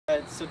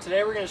So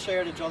today we're going to show you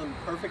how to draw the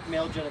perfect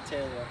male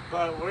genitalia.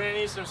 But we're going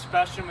to need some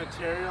special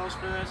materials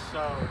for this,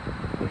 so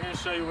we're going to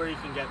show you where you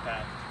can get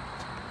that.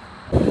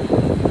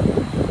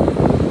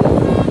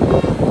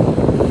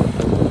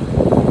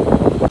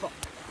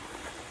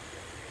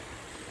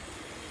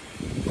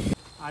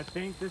 I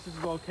think this is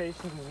the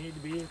location we need to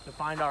be to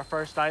find our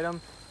first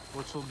item,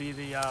 which will be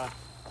the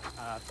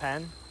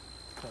pen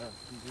to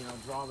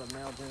draw the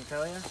male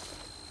genitalia.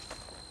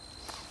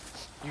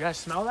 You guys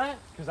smell that?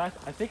 Because I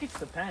think it's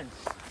the pen.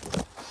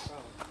 Oh.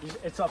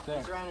 It's up there.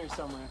 It's around here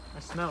somewhere. I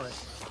smell it.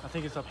 I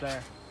think it's up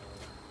there.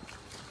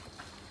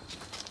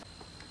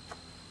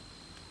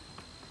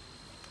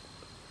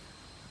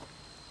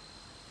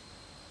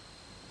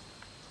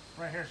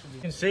 Right here should be.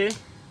 You can see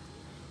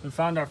we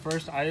found our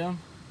first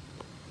item.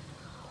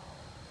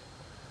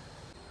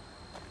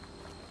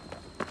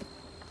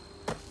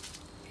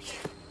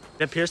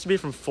 It appears to be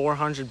from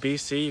 400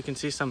 BC. You can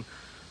see some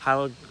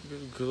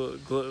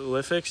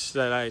hieroglyphics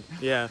that I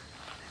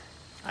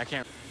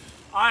can't.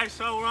 All right,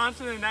 so we're on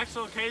to the next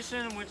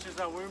location, which is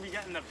we're gonna be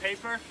getting the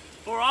paper.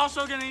 But we're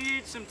also gonna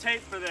need some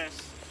tape for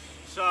this.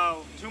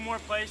 So 2 more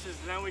places,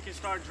 and then we can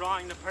start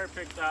drawing the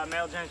perfect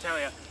male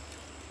genitalia.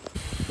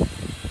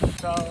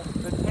 So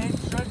the tape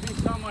should be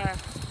somewhere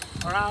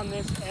around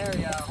this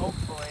area,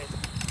 hopefully.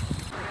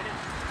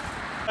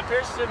 It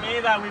appears to me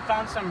that we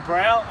found some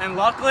Braille, and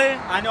luckily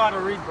I know how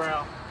to read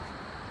Braille.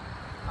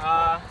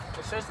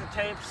 It says the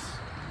tape's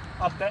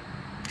up there.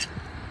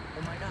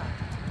 Oh my god.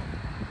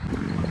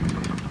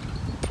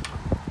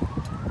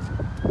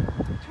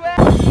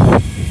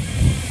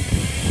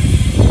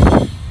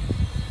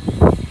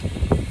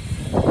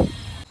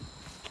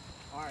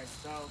 Alright,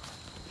 so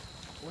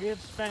we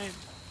have spent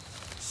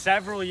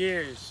several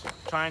years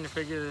trying to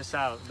figure this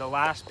out. The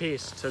last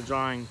piece to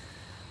drawing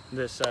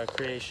this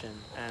creation,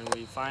 and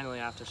we finally,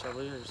 after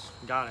several years,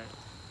 got it.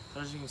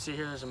 So as you can see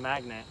here, there's a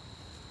magnet,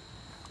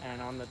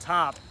 and on the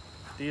top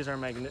these are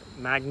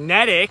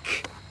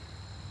magnetic.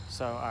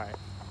 So all right,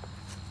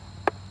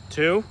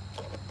 2,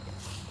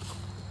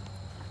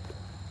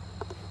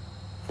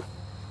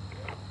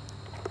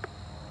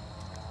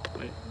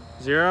 wait,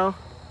 0,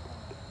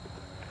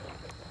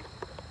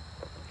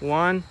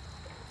 1,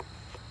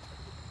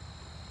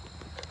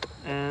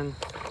 and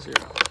 0.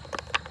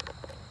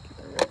 Get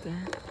that right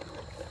there.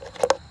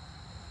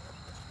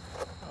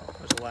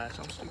 There's a latch,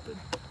 I'm stupid.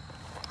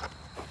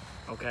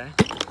 Okay.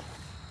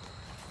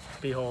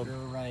 Behold, You're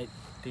right.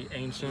 the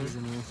ancient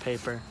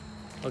paper.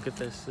 Look at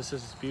this. This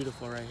is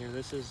beautiful right here.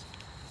 This is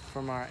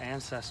from our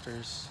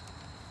ancestors.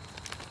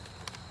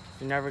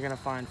 You're never gonna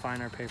find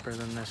finer paper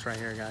than this right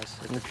here, guys.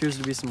 There appears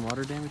to be some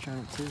water damage on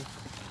it too.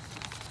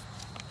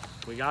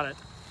 We got it.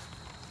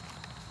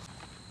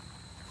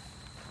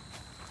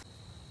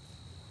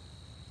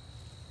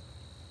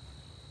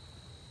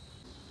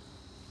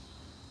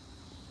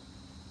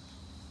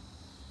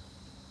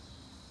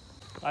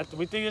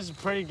 We think it's a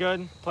pretty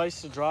good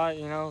place to draw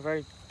it,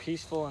 very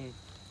peaceful and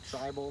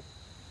tribal.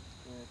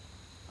 Yeah.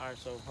 All right,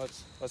 so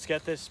let's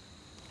get this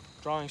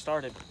drawing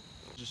started.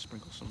 Just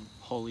sprinkle some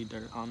holy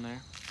dirt on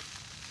there.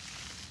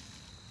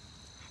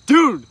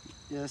 Dude!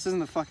 Yeah, this isn't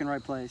the fucking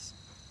right place.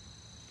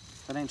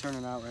 That ain't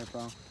turning out right,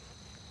 bro.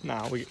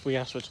 Nah, we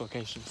gotta switch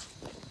locations.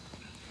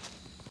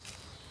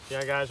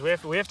 Yeah, guys, we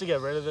have to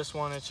get rid of this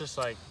one. It's just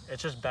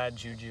bad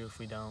juju if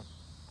we don't.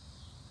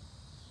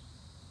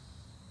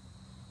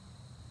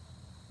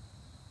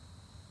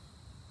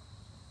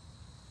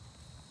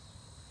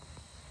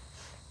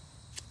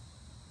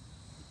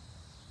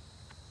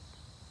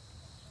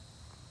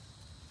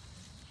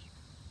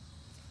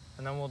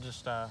 And then we'll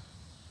just, and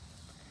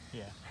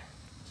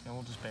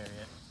we'll just bury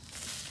it.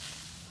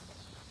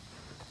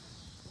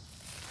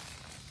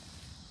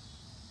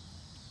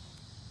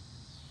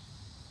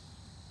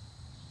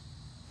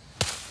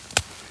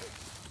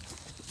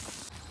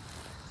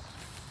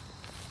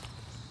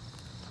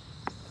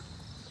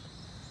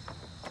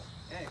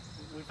 Hey,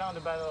 we found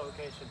a better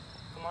location.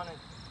 Come on in.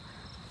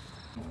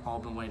 We've all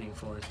been waiting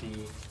for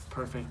the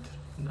perfect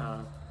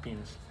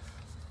penis.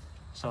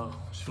 So,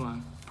 just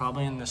one,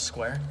 probably in this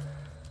square.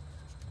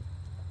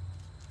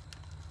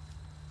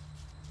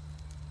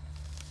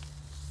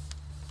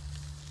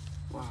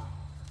 Wow.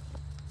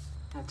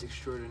 That's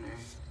extraordinary.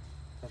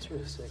 That's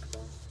really sick,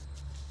 bro.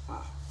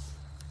 Wow.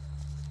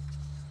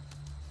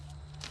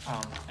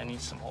 I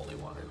need some holy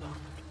water, though.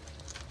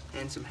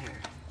 And some hair.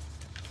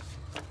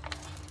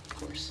 Of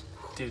course.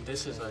 Dude,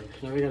 this is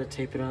like... Now we gotta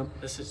tape it up.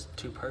 This is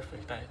too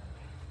perfect.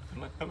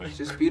 It's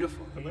just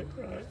beautiful. I might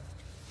cry.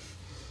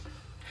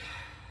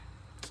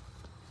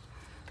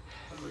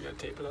 We gotta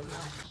tape it up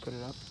now. Put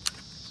it up.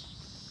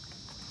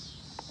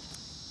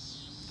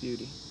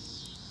 Beauty.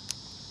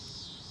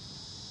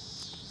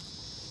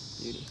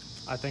 Beauty.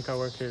 I think our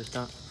work here is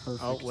done.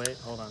 Perfect. Oh, wait,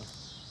 hold on.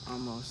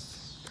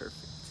 Almost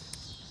perfect.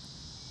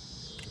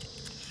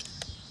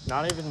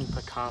 Not even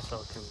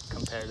Picasso can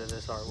compare to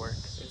this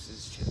artwork. This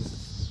is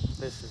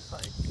just... This is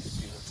like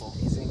beautiful.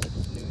 Amazing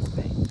new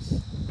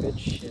things. Good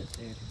shit,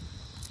 dude.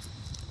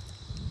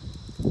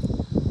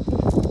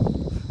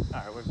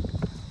 Alright,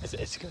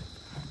 it's good.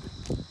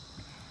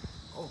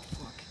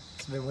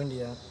 It's a bit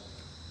windy out.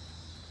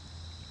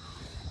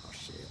 Oh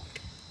shit.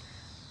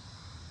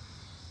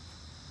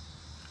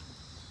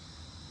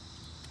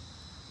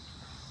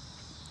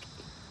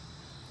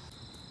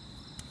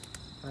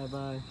 Bye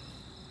bye.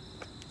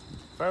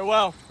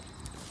 Farewell.